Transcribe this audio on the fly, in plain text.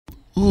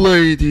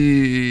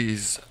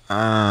Ladies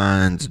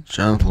and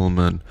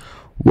gentlemen,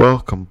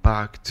 welcome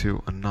back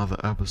to another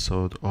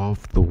episode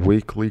of the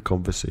Weekly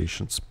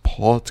Conversations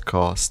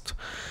podcast.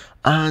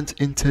 And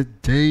in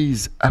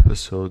today's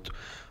episode,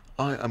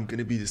 I am going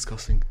to be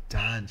discussing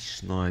Dan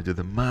Schneider,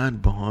 the man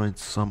behind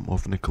some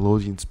of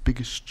Nickelodeon's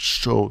biggest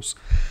shows,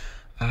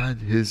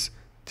 and his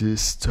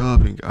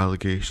disturbing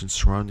allegations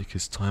surrounding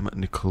his time at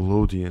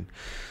Nickelodeon.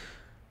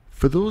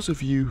 For those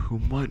of you who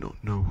might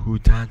not know who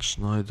Dan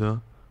Schneider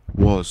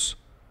was,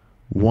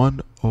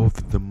 one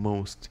of the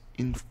most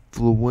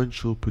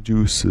influential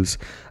producers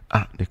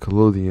at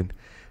Nickelodeon,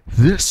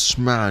 this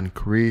man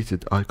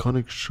created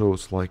iconic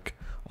shows like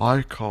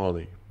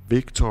iCarly,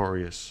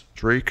 Victorious,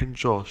 Drake and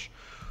Josh,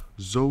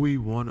 Zoe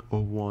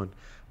 101,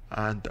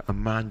 and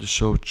Amanda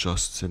Show,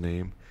 just to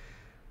name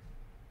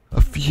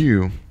a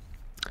few.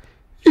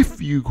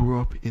 If you grew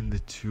up in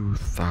the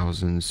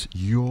 2000s,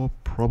 you're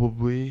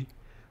probably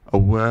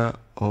aware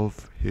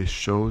of his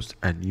shows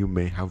and you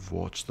may have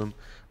watched them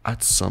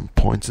at some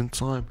point in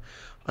time.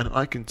 And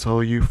I can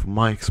tell you from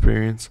my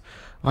experience,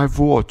 I've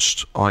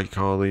watched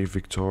iCarly,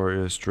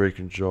 Victorious, Drake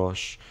and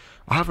Josh.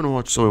 I haven't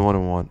watched Zoe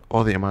 101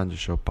 or The Amanda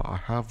Show, but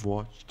I have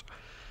watched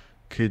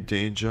Kid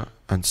Danger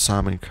and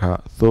Sam and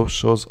Cat. Those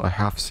shows I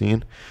have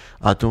seen.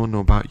 I don't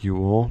know about you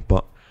all,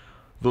 but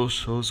those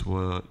shows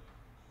were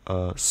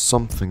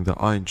something that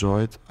I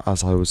enjoyed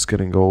as I was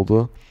getting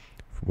older.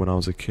 When I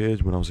was a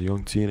kid, when I was a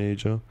young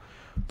teenager,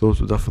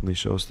 those were definitely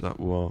shows that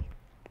were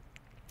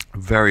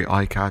very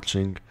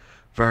eye-catching,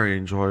 very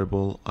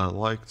enjoyable. I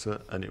liked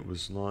it and it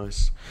was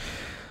nice.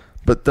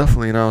 But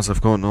definitely now as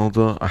I've gotten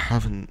older, I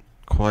haven't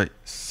quite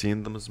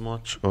seen them as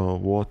much or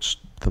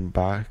watched them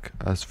back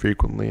as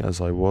frequently as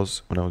I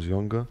was when I was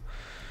younger.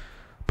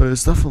 But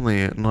it's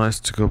definitely nice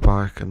to go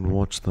back and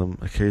watch them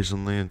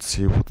occasionally and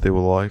see what they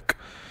were like.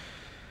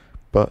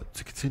 But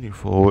to continue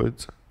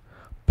forward,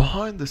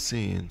 behind the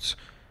scenes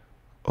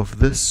of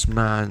this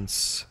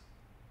man's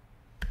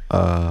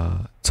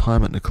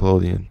time at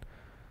Nickelodeon,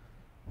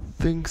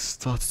 things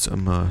started to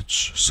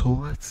emerge. So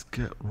let's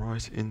get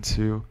right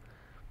into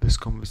this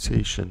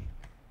conversation.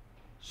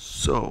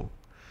 So,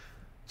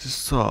 to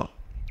start,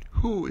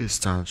 who is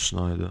Dan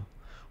Schneider?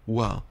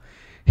 Well,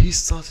 he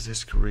started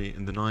his career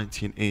in the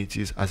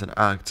 1980s as an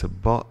actor,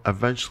 but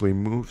eventually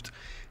moved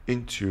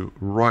into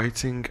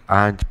writing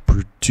and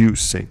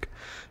producing.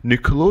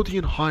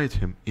 Nickelodeon hired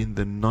him in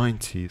the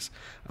 90s,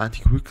 and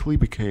he quickly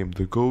became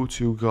the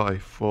go-to guy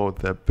for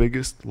their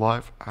biggest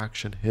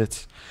live-action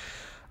hits.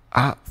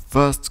 At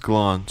first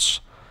glance,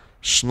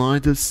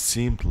 Schneider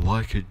seemed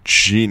like a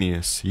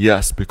genius,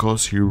 yes,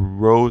 because he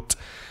wrote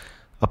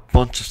a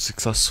bunch of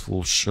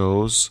successful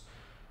shows,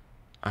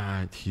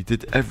 and he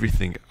did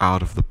everything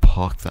out of the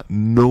park that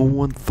no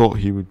one thought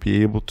he would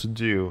be able to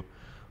do.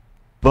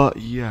 But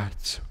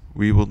yet,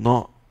 we will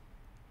not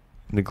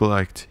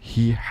neglect,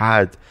 he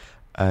had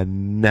a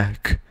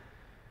knack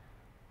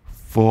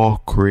for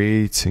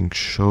creating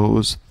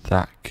shows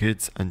that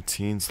kids and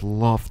teens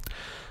loved.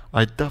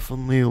 I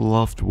definitely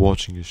loved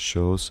watching his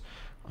shows.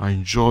 I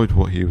enjoyed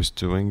what he was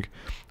doing.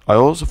 I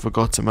also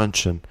forgot to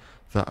mention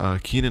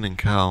that Kenan and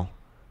Kel,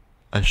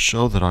 a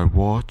show that I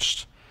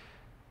watched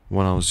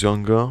when I was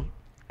younger,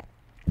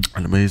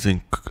 an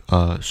amazing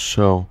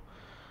show,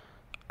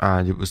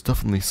 and it was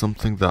definitely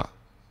something that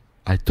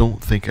I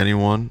don't think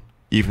anyone,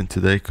 even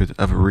today, could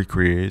ever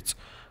recreate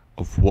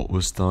of what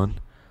was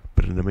done,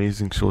 but an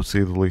amazing show to say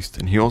the least.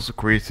 And he also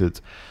created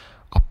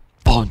a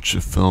bunch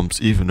of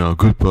films. Even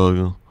Good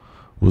Burger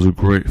was a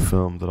great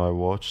film that I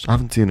watched. I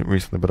haven't seen it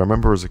recently, but I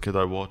remember as a kid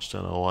I watched it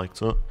and I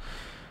liked it.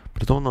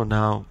 But I don't know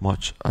now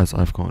much as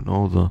I've gotten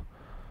older.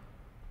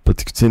 But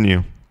to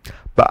continue,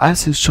 but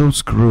as his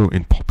shows grew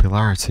in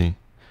popularity,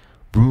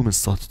 rumors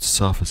started to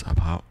surface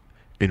about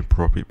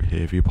inappropriate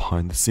behavior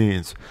behind the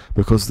scenes,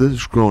 because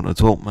this grown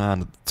adult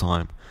man at the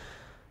time,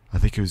 I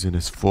think he was in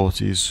his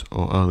 40s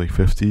or early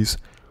 50s,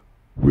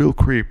 real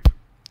creep.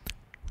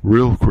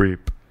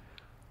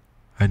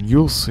 And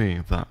you'll see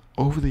that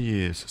over the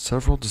years,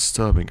 several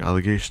disturbing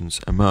allegations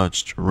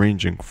emerged,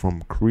 ranging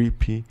from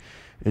creepy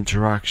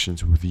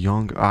interactions with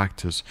young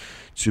actors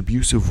to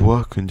abusive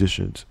work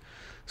conditions.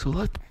 So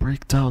let's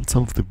break down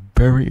some of the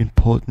very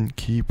important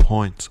key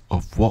points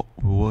of what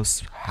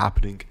was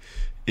happening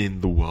in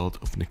the world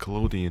of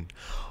Nickelodeon.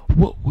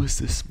 What was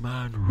this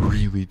man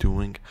really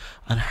doing,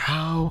 and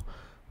how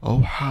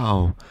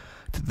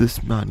did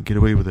this man get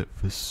away with it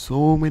for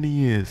so many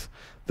years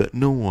that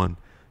no one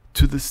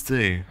to this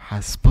day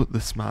has put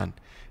this man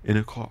in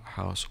a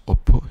courthouse or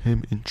put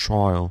him in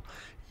trial,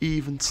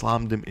 even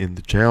slammed him in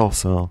the jail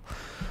cell?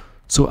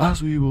 So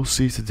as we will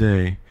see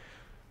today,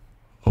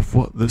 of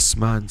what this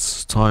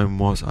man's time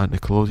was at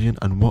Nickelodeon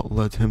and what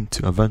led him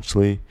to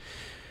eventually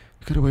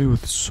get away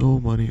with so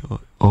many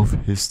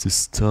of his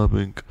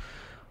disturbing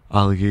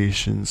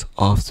allegations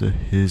after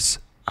his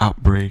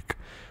outbreak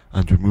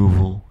and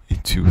removal in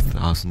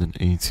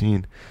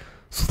 2018.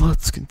 So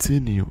let's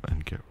continue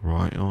and get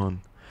right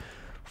on.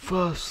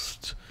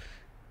 First,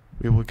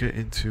 we will get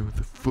into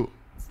the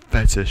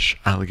fetish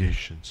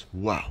allegations.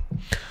 Wow.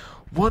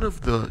 One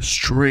of the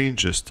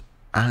strangest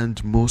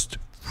and most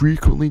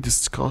frequently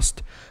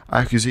discussed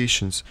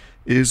accusations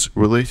is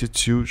related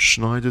to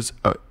Schneider's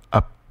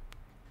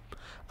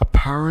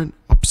apparent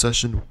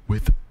obsession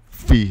with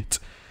feet.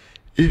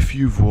 If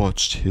you've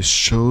watched his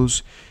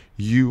shows,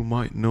 you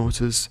might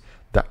notice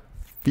that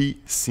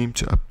feet seem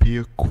to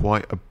appear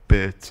quite a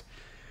bit.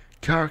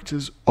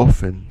 Characters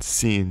often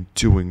seen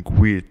doing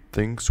weird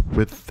things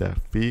with their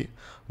feet,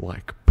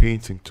 like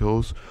painting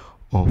toes,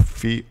 or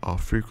feet are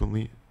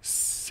frequently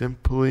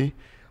simply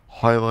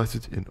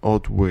highlighted in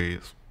odd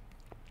ways,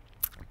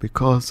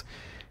 because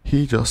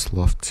he just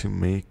loved to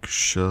make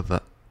sure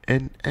that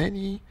in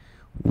any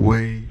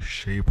way,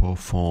 shape, or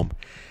form,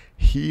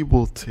 he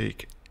will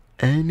take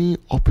any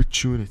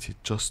opportunity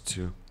just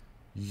to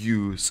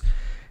use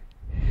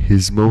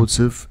his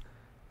motive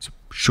to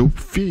show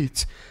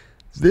feet.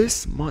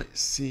 This might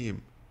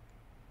seem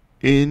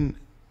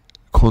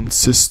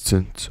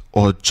inconsistent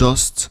or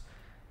just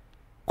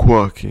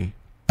quirky,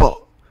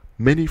 but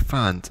many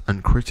fans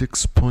and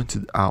critics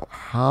pointed out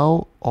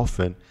how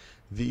often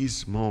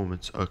these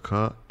moments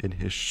occur in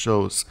his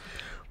shows.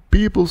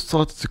 People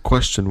started to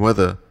question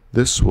whether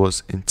this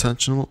was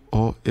intentional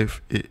or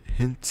if it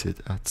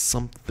hinted at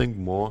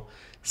something more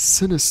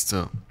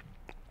sinister.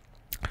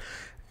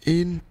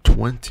 In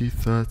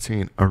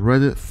 2013, a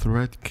Reddit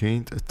thread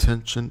gained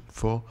attention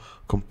for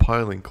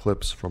compiling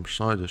clips from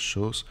Schneider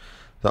shows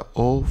that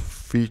all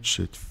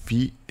featured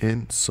feet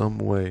in some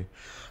way.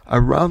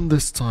 Around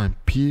this time,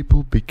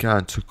 people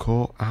began to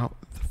call out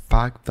the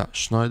fact that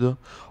Schneider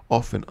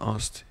often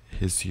asked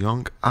his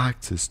young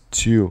actors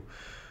to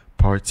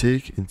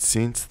partake in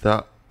scenes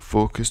that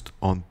focused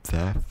on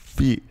their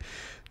feet.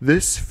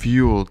 This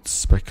fueled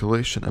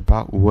speculation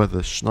about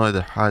whether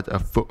Schneider had a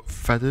foot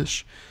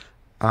fetish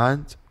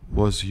and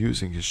was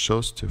using his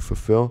shows to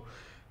fulfill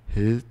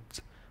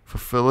it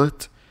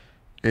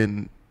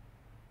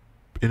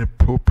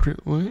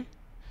inappropriately.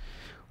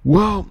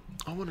 Well,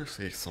 I want to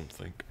say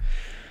something.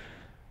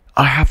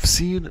 I have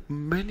seen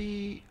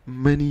many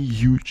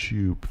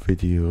YouTube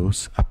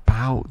videos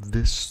about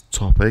this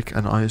topic,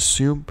 and I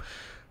assume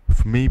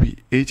for maybe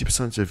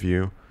 80% of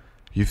you've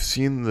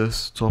seen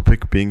this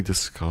topic being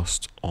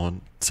discussed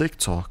on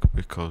TikTok,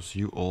 because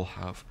you all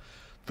have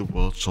the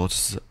world's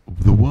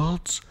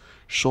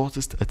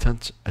shortest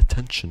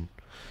attention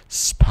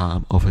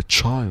span of a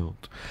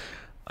child.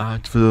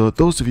 And for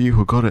those of you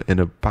who got it in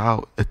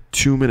about a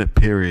 2-minute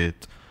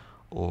period,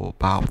 or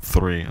about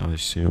 3, I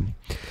assume,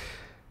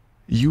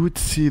 you would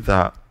see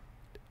that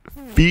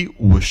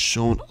feet were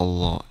shown a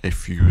lot.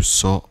 If you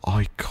saw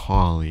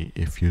iCarly,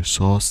 if you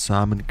saw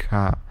Sam and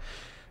Cat,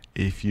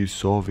 if you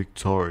saw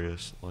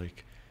Victorious,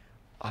 like,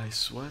 I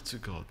swear to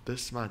God,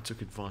 this man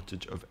took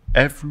advantage of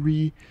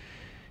every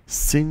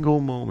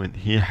single moment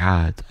he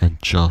had and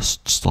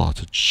just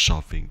started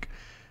shoving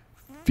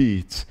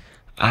feet.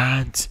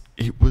 And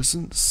it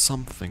wasn't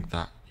something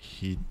that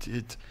he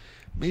did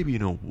maybe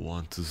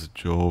once as a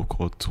joke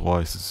or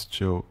twice as a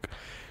joke.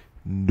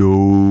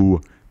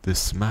 No,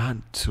 this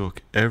man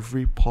took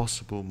every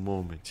possible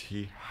moment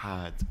he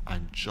had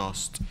and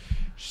just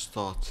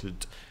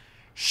started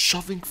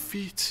shoving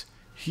feet.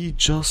 He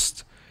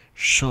just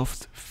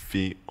shoved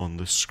feet on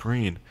the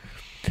screen.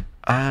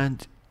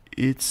 And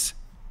it's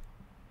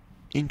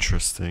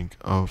interesting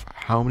of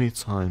how many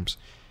times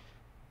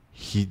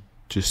he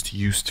just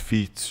used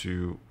feet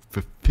to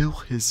fulfill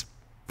his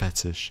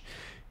fetish,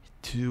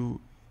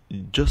 to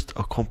just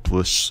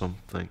accomplish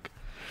something.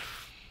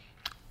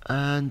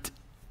 And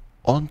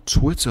on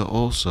Twitter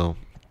also,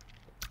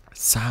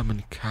 Sam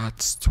and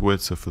Cat's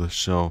Twitter for the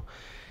show,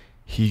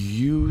 he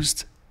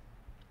used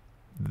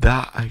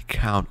that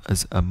account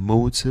as a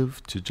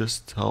motive to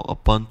just tell a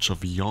bunch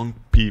of young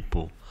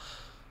people,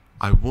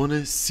 I want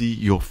to see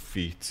your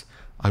feet.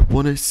 I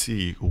want to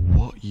see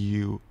what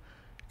you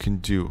can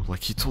do.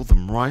 Like, he told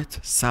them, right,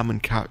 Sam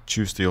and Cat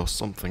Tuesday or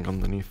something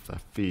underneath their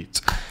feet.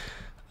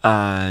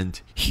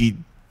 And he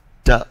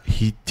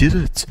did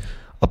it.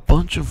 A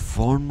bunch of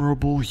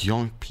vulnerable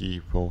young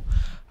people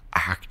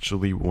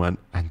actually went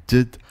and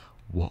did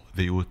what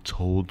they were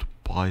told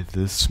by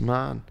this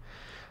man.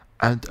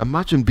 And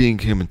imagine being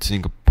him and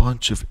seeing a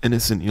bunch of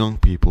innocent young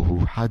people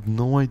who had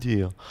no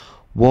idea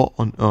what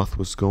on earth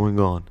was going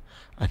on.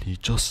 And he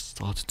just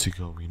started to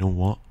go, you know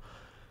what?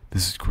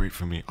 This is great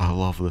for me. I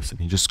love this.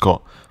 And he just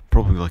got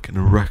probably like an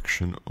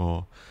erection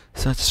or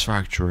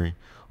satisfactory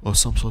or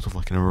some sort of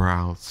like an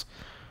arouse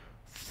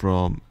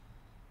from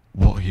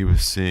what he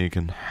was seeing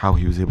and how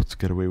he was able to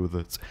get away with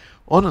it.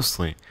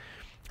 Honestly,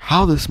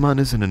 how this man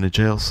isn't in a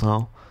jail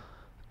cell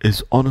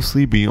is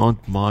honestly beyond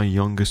my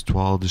youngest,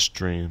 wildest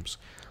dreams.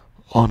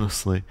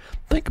 Honestly,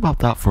 think about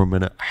that for a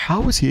minute.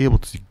 How was he able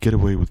to get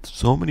away with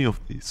so many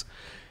of these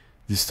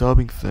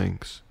disturbing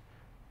things?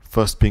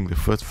 First being the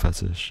foot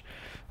fetish,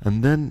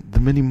 and then the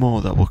many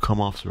more that will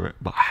come after it.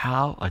 But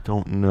how? I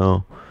don't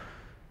know.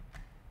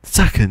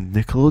 Second,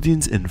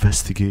 Nickelodeon's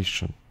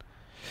investigation.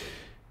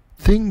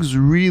 Things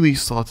really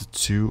started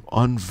to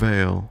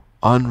unravel,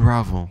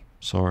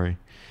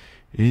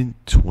 in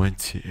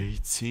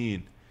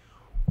 2018,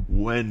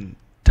 when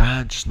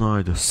Dan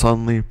Schneider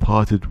suddenly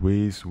parted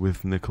ways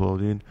with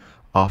Nickelodeon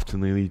after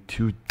nearly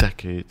 2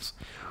 decades.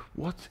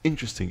 What's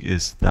interesting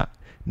is that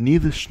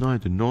neither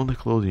Schneider nor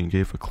Nickelodeon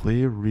gave a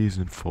clear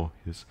reason for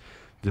his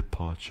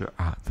departure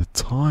at the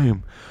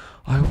time.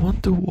 I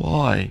wonder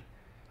why.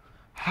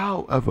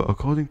 However,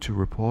 according to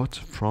reports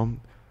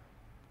from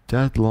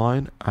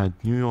Deadline and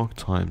New York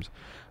Times,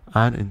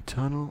 an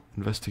internal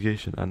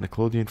investigation at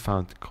Nickelodeon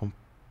found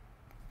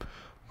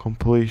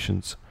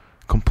complaints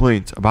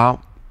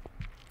about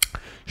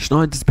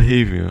Schneider's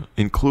behavior,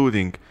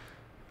 including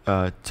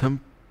temptational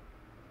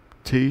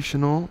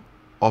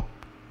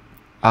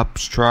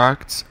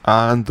abstracts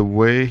and the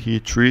way he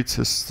treats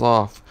his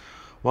staff.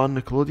 While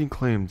Nickelodeon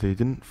claimed they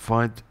didn't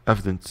find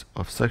evidence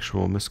of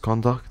sexual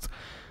misconduct,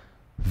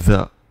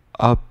 the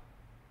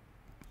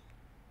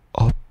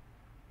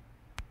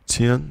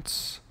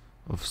obtuseness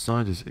of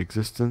Schneider's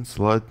existence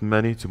led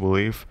many to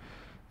believe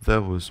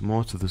there was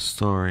more to the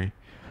story.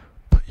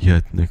 But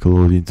yet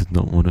Nickelodeon did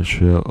not want to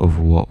share of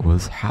what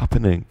was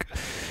happening.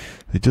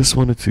 They just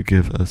wanted to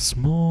give a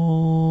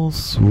small,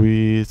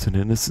 sweet and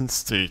innocent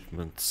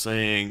statement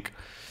saying,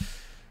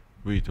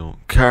 "We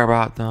don't care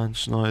about Dan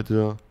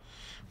Schneider,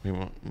 we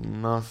want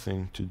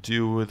nothing to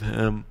do with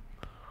him,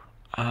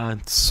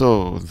 and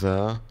so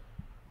there,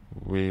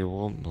 we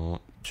will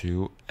not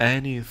do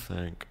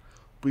anything.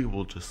 We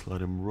will just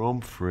let him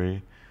roam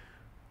free,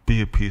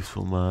 be a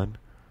peaceful man,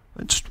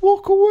 and just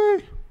walk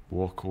away."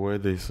 Walk away,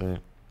 they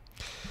say.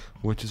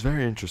 Which is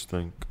very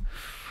interesting,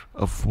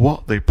 of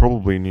what they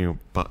probably knew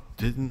but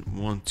didn't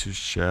want to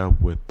share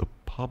with the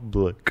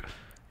public.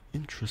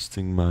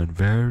 Interesting, man.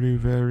 Very,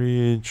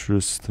 very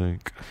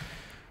interesting.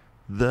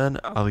 Then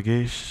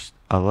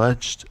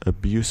alleged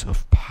abuse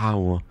of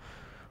power,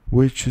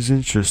 which is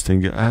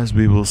interesting, as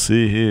we will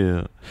see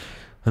here.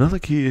 Another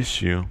key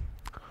issue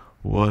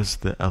was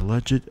the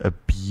alleged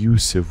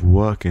abusive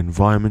work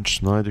environment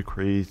Schneider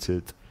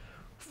created.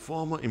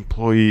 Former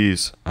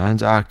employees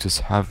and actors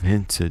have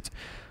hinted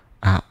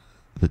at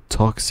the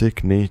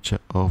toxic nature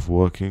of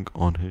working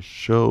on his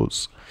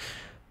shows.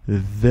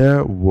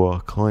 There were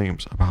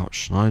claims about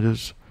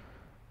Schneider's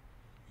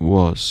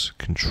was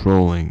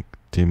controlling,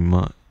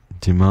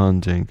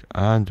 demanding,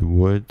 and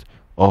would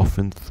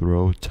often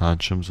throw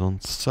tantrums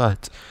on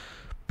set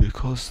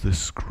because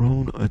this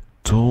grown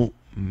adult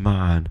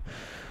man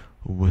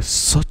was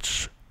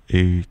such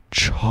a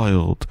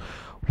child,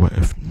 where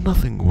if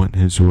nothing went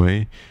his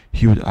way,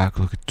 he would act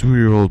like a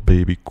 2-year-old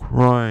baby,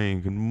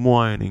 crying and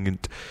whining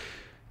and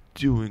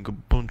doing a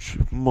bunch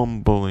of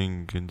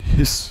mumbling and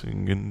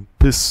hissing and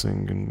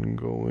pissing and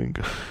going,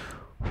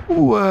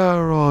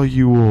 "Where are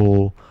you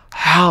all?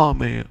 How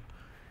may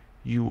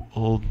you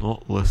all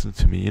not listen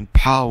to me? In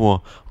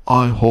power,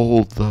 I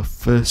hold the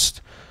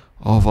fist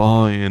of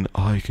iron.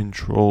 I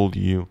control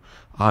you.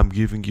 I'm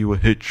giving you a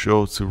hit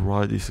show to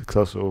ride a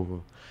success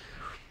over."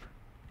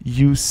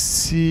 You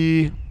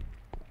see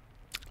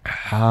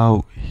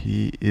how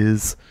he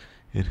is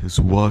in his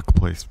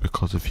workplace,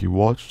 because if you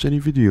watched any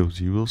videos,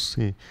 you will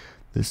see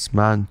this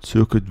man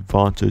took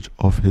advantage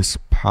of his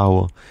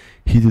power.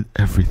 He did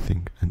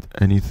everything and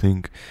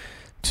anything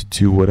to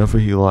do whatever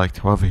he liked,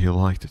 however he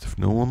liked it. If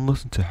no one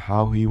listened to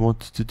how he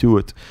wanted to do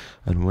it,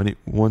 and when it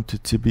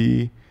wanted to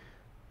be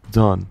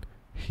done,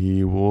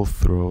 he will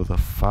throw the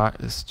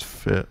fattest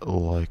fit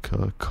like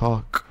a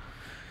cock.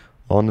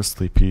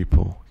 Honestly,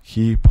 people,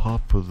 keep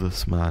up with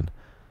this man.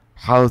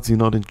 How is he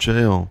not in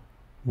jail?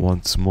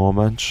 Once more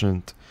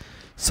mentioned.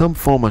 Some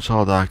former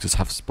child actors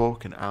have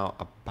spoken out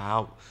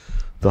about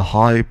the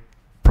high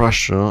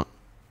pressure,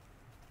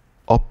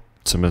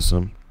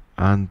 optimism,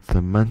 and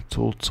the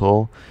mental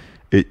toll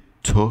it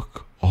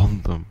took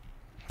on them.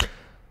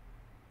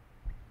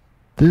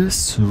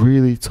 This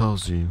really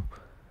tells you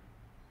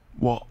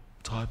what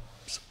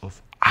types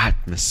of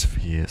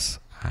atmospheres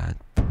and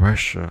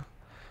pressure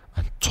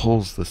and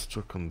tolls this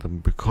took on them,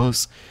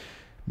 because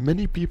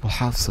many people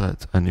have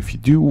said, and if you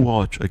do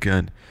watch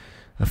again,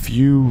 a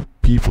few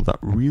people that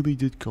really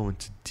did go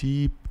into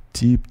deep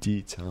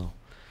detail,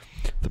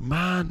 the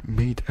man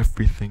made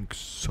everything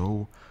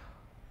so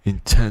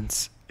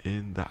intense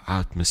in the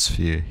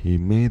atmosphere. He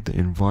made the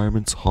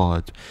environments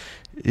hard.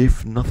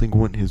 If nothing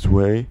went his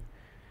way,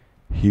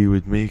 he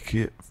would make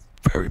it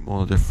very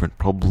more different,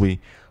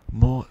 probably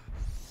more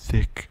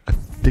a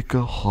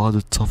thicker,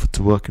 harder, tougher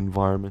to work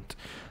environment.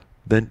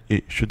 Then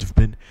it should have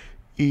been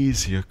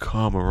easier,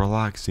 calmer,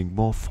 relaxing,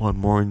 more fun,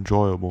 more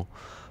enjoyable.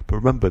 But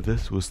remember,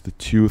 this was the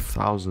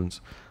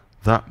 2000s.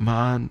 That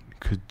man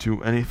could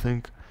do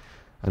anything,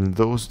 and in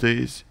those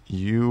days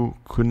you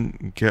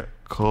couldn't get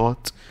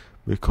caught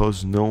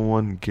because no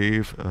one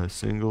gave a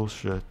single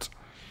shit.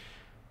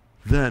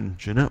 Then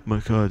Jeanette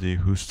McCurdy,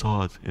 who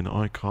starred in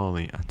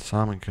iCarly and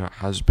Sam & Cat,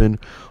 has been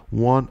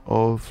one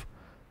of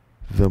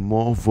the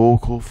more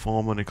vocal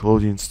former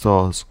Nickelodeon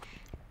stars.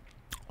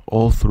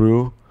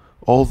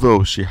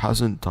 Although she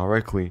hasn't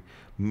directly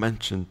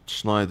mentioned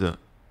Schneider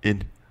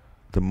in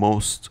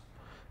most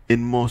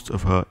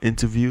of her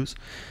interviews,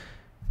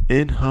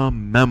 in her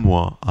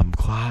memoir, "I'm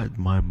Glad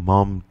My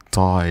Mom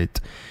Died,"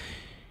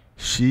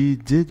 she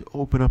did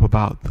open up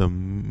about the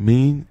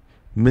main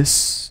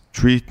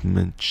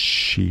mistreatment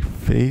she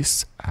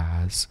faced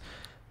as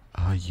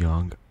a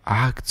young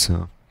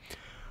actor,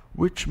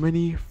 which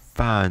many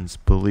fans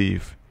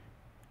believe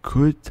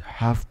could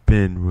have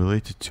been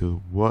related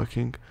to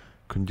working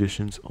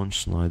conditions on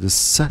Schneider's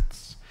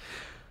sets.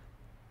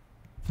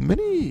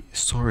 Many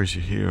stories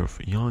you hear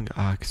of young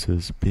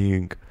actors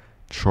being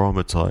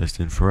traumatized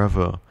and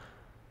forever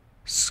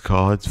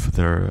scarred for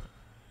their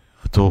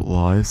adult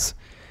lives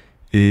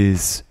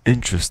is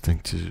interesting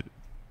to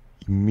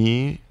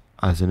me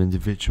as an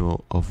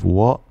individual of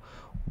what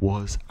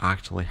was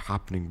actually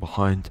happening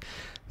behind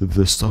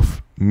the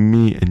stuff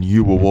me and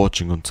you were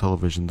watching on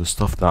television, the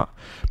stuff that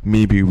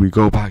maybe we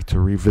go back to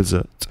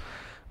revisit,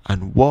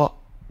 and what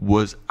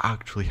was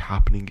actually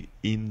happening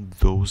in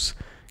those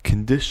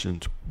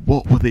conditions.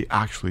 What were they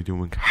actually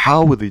doing?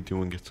 How were they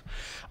doing it?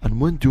 And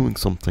when doing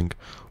something,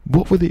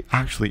 what were they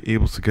actually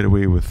able to get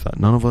away with that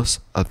none of us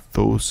at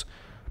those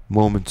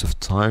moments of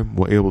time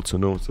were able to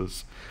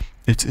notice?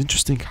 It's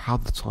interesting how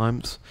the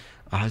times,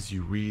 as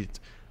you read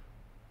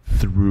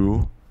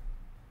through,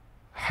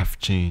 have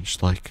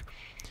changed. Like,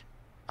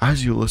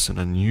 as you listen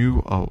and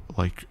you are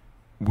like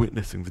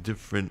witnessing the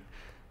different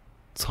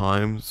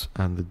times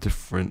and the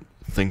different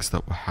things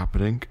that were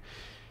happening,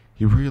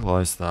 you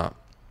realize that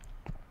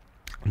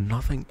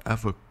nothing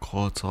ever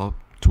caught up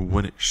to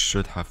when it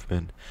should have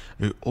been.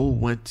 It all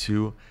went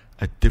to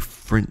a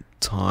different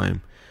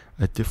time,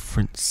 a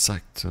different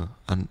sector,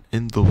 and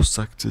in those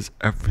sectors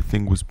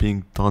everything was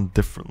being done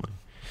differently.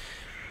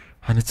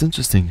 And it's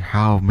interesting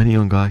how many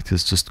young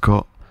actors just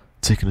got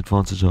taken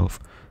advantage of.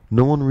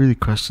 No one really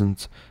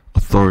questioned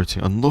authority.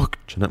 And look,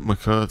 Jeanette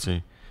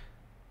McCurdy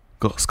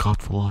got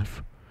scarred for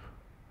life.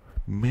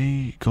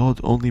 May God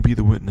only be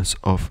the witness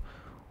of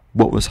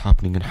what was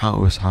happening and how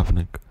it was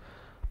happening.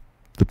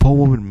 The poor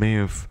woman may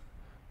have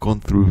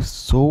gone through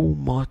so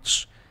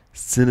much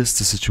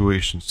sinister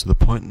situations to the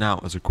point now,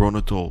 as a grown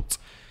adult,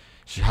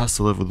 she has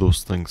to live with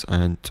those things,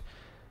 and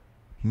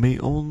may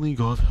only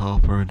God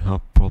help her in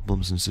her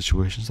problems and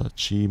situations that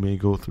she may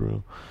go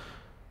through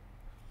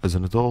as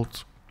an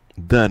adult.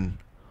 Then,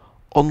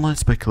 online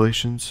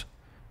speculations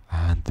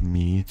and the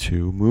Me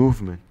Too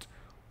movement.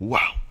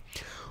 Wow.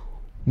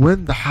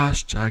 When the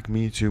hashtag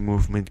Me Too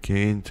movement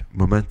gained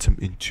momentum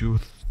in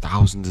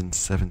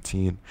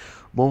 2017,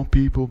 more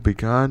people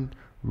began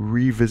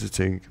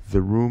revisiting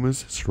the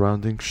rumors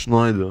surrounding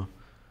Schneider.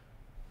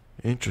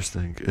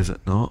 Interesting, is it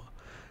not?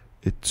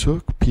 It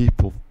took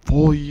people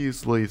 4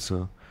 years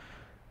later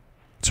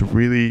to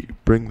really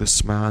bring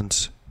this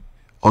man's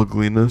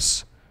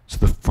ugliness to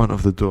the front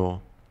of the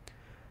door.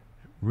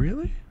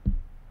 Really?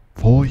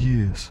 4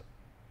 years.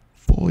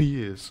 4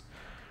 years.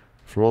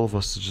 For all of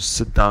us to just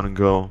sit down and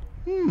go,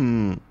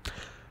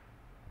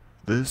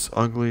 this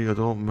ugly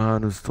adult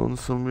man has done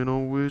some,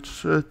 weird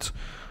shit.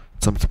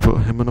 Time to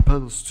put him on a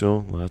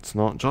pedestal. Let's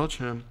not judge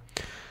him.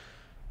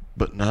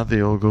 But now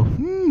they all go,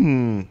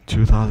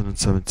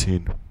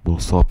 2017, we'll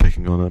start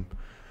picking on him.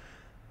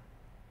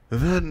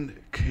 Then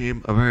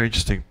came a very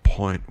interesting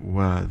point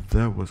where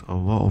there was a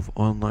lot of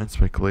online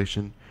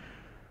speculation,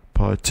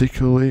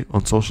 particularly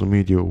on social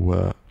media,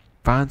 where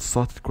fans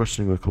started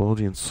questioning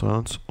Nickelodeon's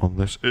stance on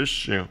this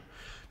issue.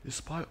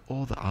 Despite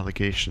all the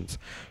allegations,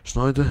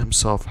 Schneider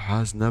himself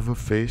has never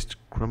faced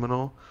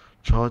criminal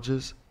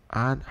charges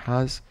and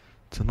has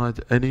denied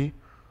any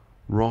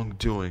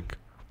wrongdoing.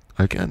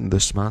 Again,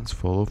 this man's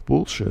full of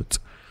bullshit.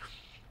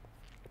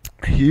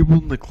 He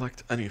will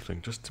neglect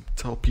anything just to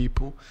tell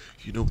people,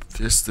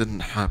 this didn't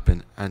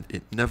happen and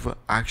it never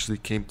actually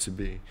came to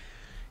be.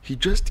 He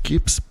just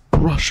keeps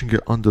brushing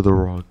it under the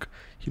rug,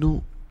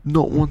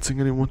 not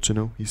wanting anyone to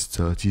know his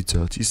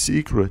dirty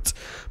secret.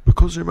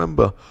 Because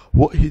remember,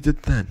 what he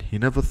did then, he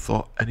never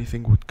thought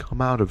anything would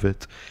come out of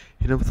it.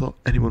 He never thought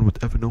anyone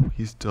would ever know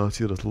his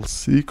dirty little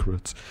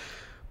secret.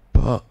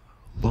 But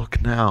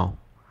look now,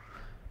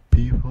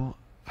 people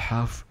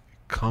have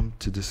come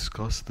to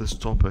discuss this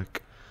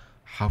topic,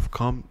 have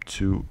come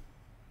to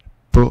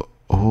put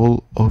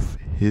all of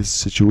his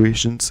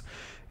situations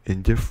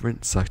in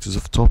different sectors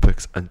of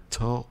topics and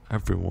tell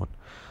everyone,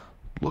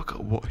 look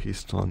at what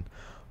he's done,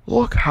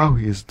 look how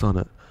he has done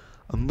it,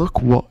 and look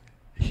what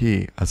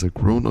he, as a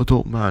grown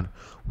adult man,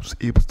 was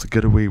able to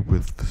get away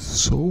with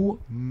so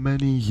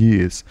many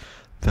years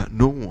that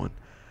no one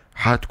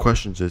had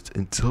questioned it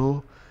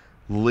until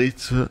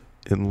later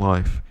in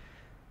life.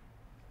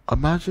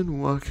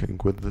 Imagine working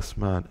with this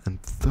man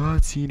and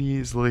 13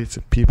 years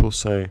later people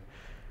say,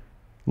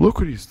 look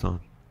what he's done,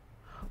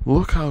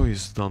 look how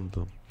he's done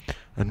them.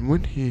 And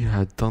when he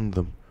had done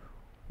them,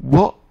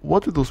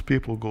 what did those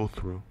people go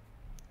through?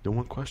 No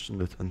one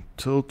questioned it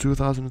until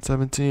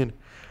 2017.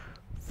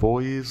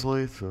 4 years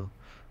later,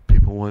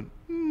 people went,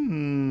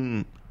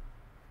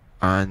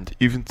 And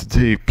even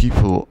today,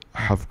 people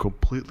have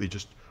completely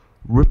just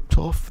ripped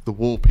off the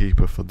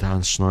wallpaper for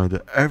Dan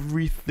Schneider.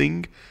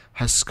 Everything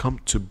has come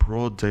to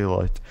broad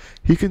daylight.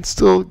 He can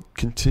still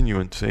continue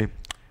and say,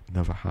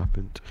 never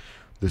happened,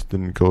 this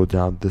didn't go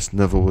down, this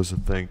never was a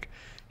thing.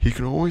 He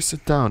can always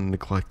sit down and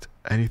neglect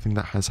anything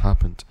that has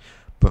happened.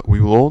 but we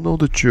will all know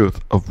the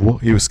truth of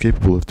what he was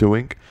capable of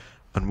doing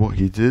and what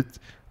he did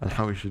and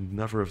how he should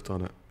never have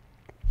done it.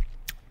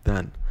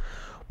 Then,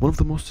 one of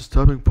the most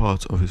disturbing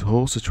parts of his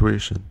whole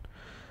situation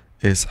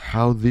is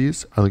how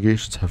these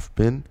allegations have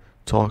been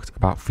talked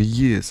about for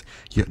years,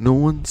 yet no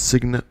one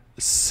signified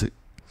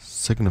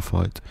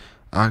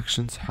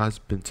actions has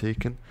been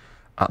taken,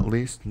 at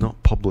least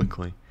not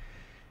publicly.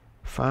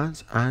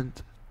 Fans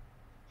and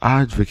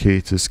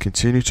advocates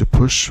continue to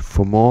push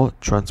for more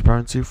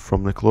transparency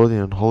from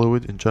Nickelodeon and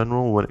Hollywood in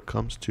general when it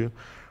comes to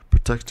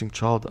protecting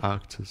child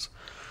actors.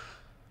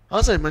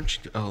 As I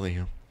mentioned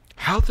earlier,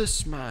 how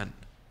this man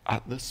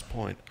at this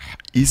point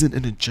isn't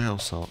in a jail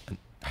cell and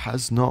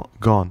has not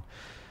gone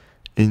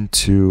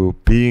into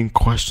being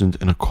questioned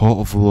in a court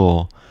of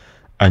law,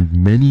 and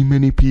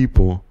many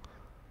people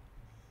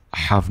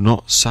have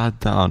not sat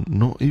down,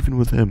 not even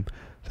with him,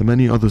 the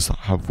many others that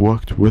have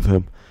worked with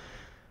him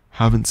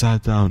haven't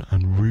sat down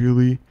and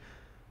really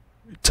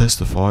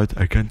testified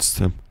against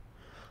him.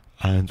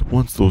 And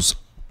once those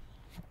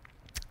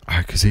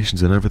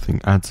accusations and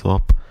everything adds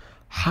up,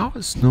 how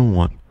has no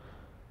one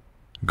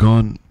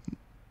gone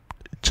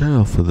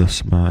jail for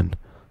this man?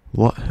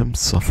 Let him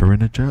suffer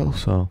in a jail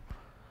cell.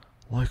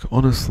 Like,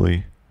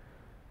 honestly,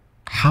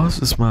 how is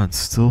this man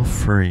still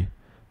free?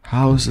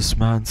 How is this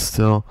man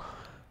still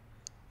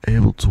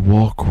able to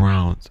walk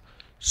around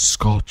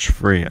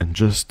scotch-free and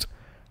just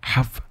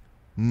have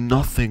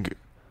nothing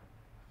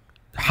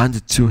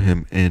handed to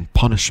him in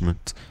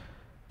punishment?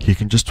 He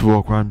can just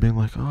walk around being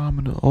like, oh, I'm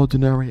an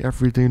ordinary,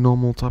 everyday,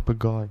 normal type of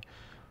guy.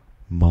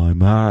 My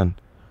man,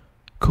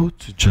 go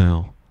to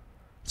jail.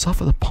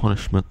 Suffer the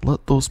punishment.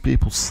 Let those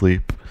people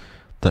sleep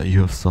that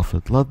you have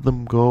suffered. Let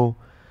them go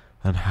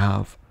and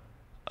have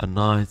a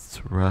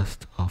night's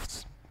rest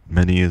after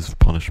many years of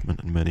punishment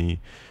and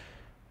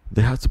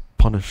they had to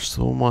punish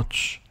so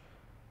much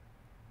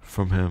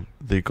from him.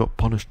 They got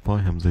punished by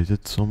him. They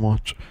did so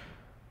much,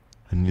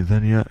 and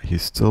then yet he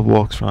still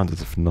walks around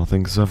as if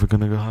nothing's ever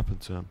gonna happen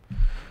to him.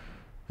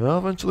 They'll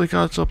eventually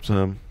catch up to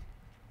him.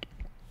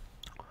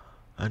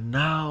 And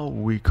now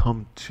we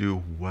come to,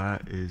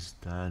 where is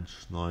Dan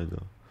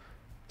Schneider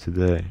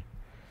today?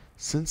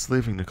 Since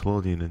leaving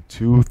Nickelodeon in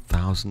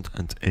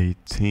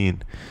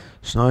 2018,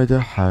 Schneider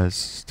has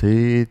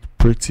stayed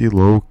pretty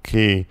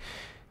low-key.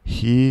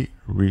 He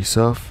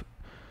resurfaced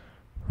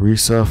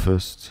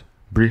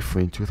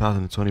briefly in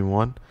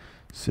 2021,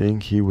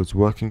 saying he was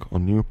working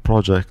on new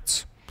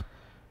projects.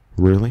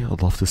 Really?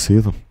 I'd love to see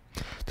them.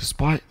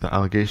 Despite the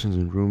allegations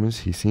and rumors,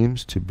 he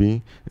seems to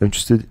be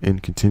interested in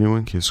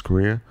continuing his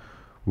career.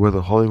 Whether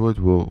Hollywood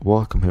will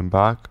welcome him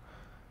back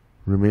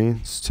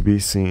remains to be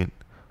seen.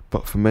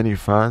 But for many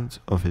fans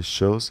of his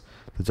shows,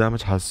 the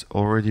damage has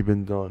already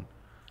been done.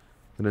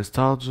 The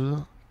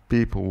nostalgia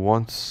people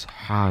once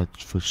had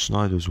for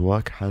Schneider's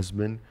work has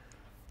been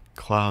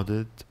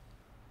clouded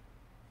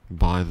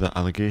by the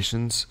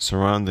allegations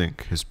surrounding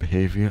his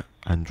behavior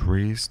and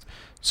raised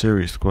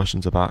serious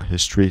questions about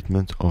his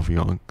treatment of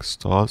young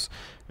stars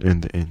in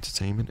the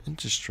entertainment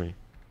industry.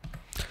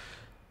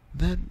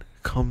 Then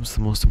comes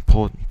the most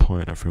important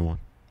point, everyone.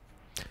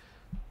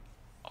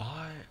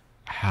 I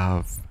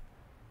have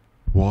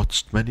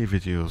watched many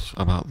videos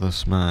about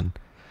this man,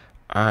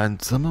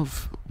 and some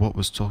of what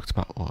was talked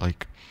about,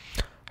 like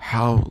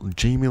how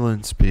Jamie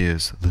Lynn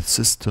Spears, the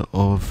sister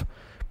of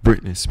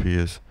Britney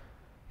Spears,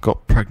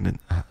 got pregnant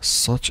at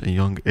such a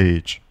young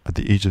age, at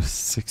the age of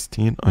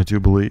 16, I do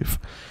believe.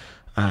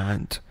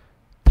 And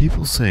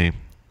people say,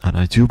 and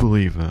I do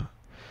believe it,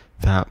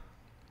 that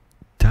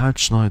Dan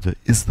Schneider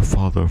is the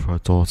father of her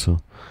daughter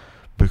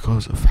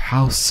because of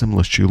how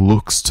similar she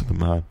looks to the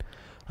man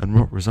and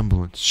what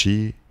resemblance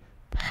she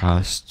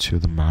has to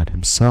the man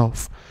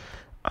himself.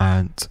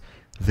 And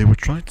they were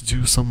trying to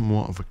do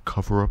somewhat of a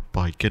cover-up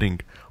by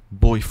getting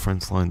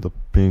boyfriends lined up,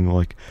 being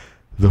like,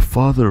 the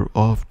father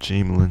of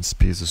Jamie Lynn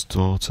Spears'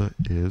 daughter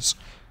is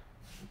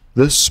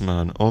this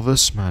man, or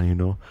this man, you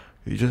know.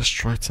 You just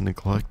try to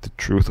neglect the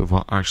truth of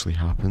what actually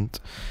happened,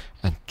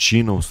 and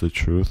she knows the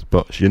truth,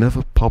 but she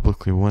never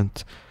publicly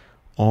went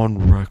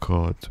on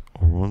record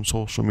or on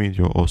social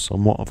media or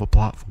somewhat of a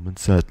platform and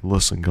said,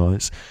 listen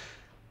guys,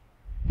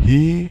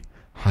 he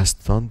has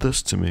done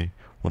this to me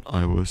when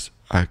I was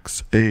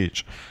X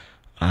age,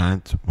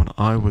 and when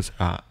I was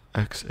at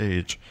X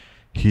age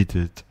he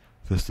did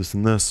this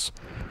and this.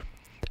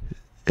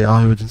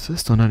 I would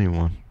insist on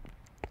anyone,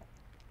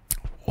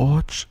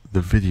 watch the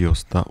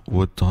videos that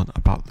were done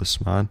about this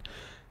man,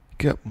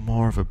 get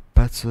more of a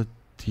better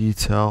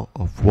detail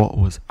of what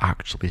was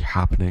actually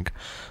happening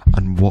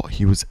and what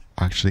he was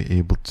actually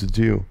able to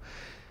do.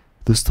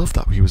 The stuff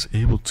that he was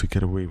able to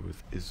get away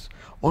with is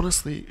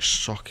honestly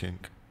shocking.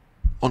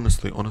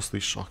 Honestly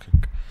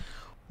shocking.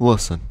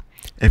 Listen,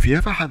 if you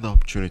ever had the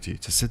opportunity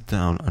to sit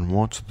down and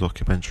watch the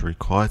documentary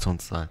Quiet on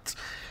Set,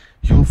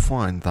 you'll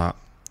find that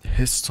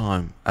his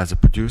time as a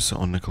producer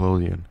on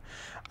Nickelodeon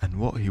and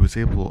what he was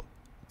able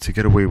to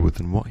get away with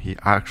and what he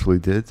actually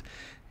did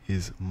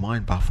is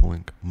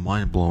mind-baffling,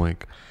 mind-blowing,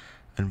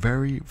 and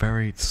very,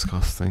 very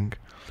disgusting.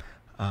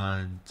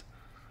 And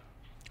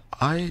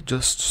I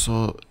just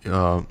saw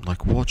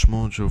like Watch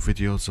Mojo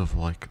videos of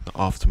like the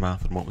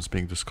aftermath and what was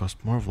being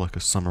discussed, more of like a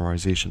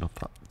summarization of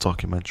that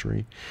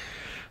documentary.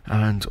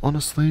 And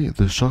honestly,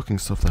 the shocking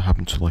stuff that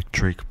happened to like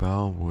Drake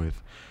Bell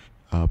with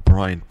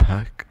Brian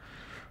Peck,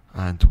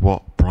 and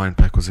what Brian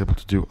Peck was able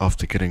to do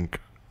after getting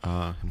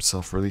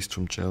himself released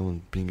from jail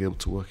and being able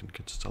to work in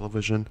kids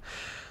television,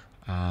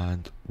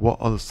 and what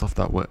other stuff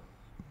that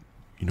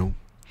you know,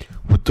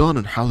 were done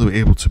and how they were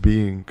able to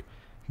being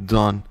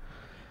done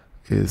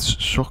is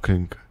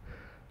shocking.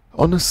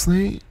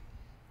 Honestly,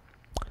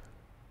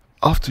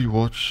 after you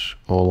watch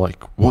or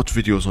like watch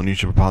videos on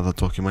YouTube about that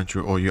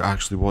documentary, or you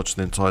actually watch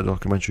the entire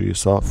documentary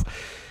yourself,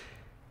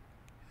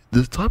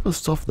 the type of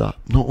stuff that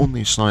not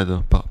only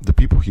Schneider but the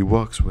people he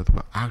works with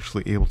were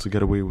actually able to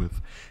get away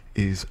with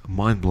is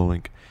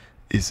mind-blowing,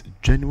 is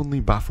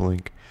genuinely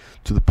baffling,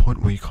 to the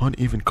point where you can't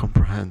even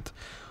comprehend.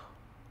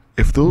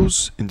 If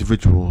those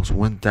individuals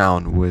went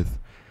down with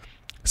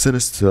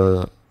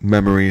sinister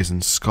memories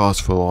and scars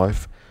for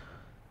life,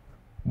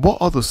 what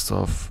other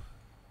stuff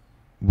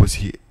was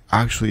he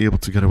actually able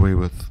to get away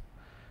with?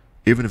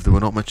 Even if they were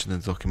not mentioned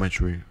in the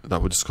documentary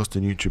that were discussed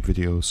in YouTube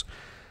videos,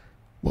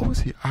 what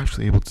was he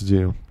actually able to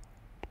do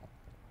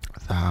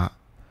that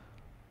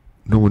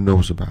no one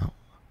knows about?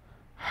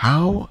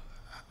 How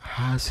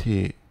has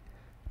he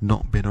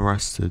not been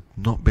arrested,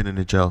 not been in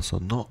a jail cell,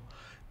 not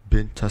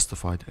been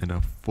testified in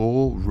a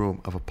full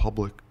room of a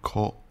public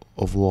court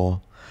of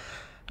law,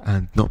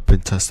 and not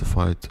been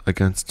testified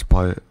against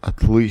by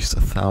at least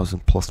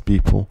 1,000 plus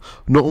people?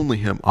 Not only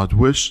him, I'd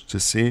wish to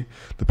see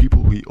the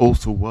people he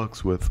also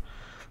works with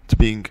to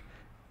being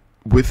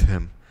with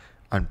him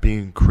and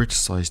being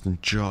criticized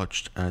and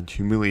judged and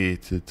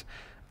humiliated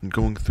and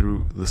going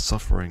through the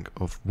suffering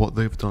of what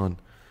they've done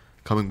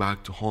coming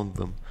back to haunt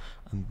them,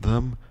 and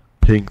them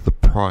paying the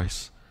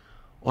price.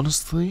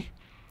 Honestly,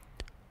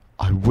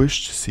 I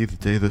wish to see the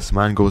day this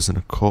man goes in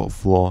a court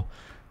of law.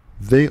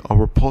 They are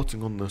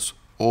reporting on this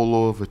all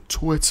over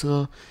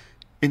Twitter,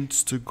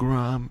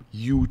 Instagram,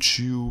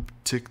 YouTube,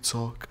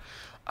 TikTok,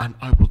 and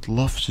I would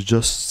love to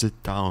just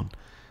sit down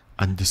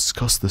and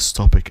discuss this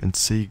topic and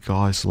say,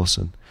 guys,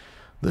 listen,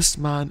 this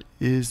man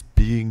is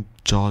being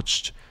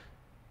judged,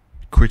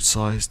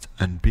 criticized,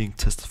 and being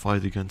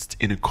testified against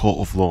in a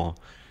court of law.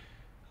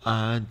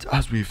 And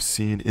as we've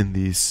seen in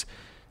these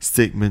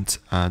statements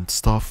and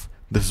stuff,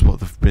 this is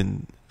what they've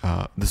been,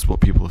 this is what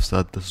people have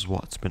said, this is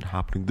what's been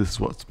happening, this is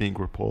what's being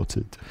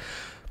reported.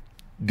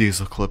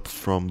 These are clips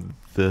from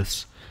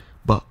this,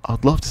 but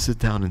I'd love to sit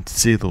down and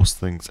say those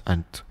things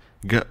and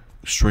get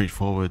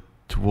straightforward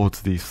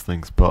towards these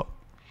things, but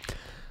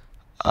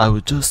I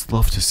would just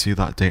love to see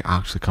that day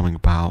actually coming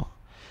about.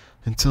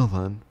 Until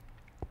then,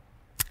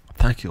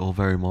 thank you all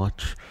very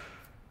much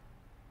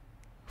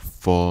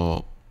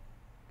for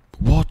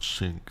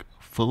watching,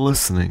 for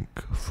listening,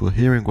 for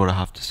hearing what I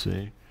have to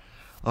say.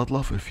 I'd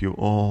love if you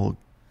all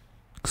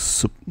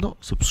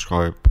not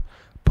subscribe,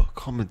 but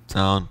comment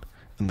down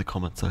in the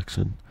comment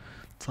section.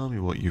 Tell me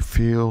what you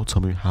feel,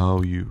 tell me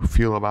how you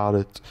feel about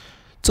it,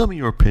 tell me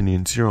your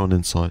opinions, your own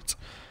insights,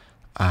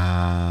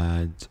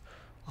 and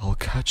I'll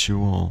catch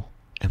you all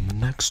in the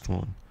next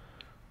one.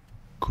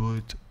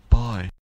 Goodbye.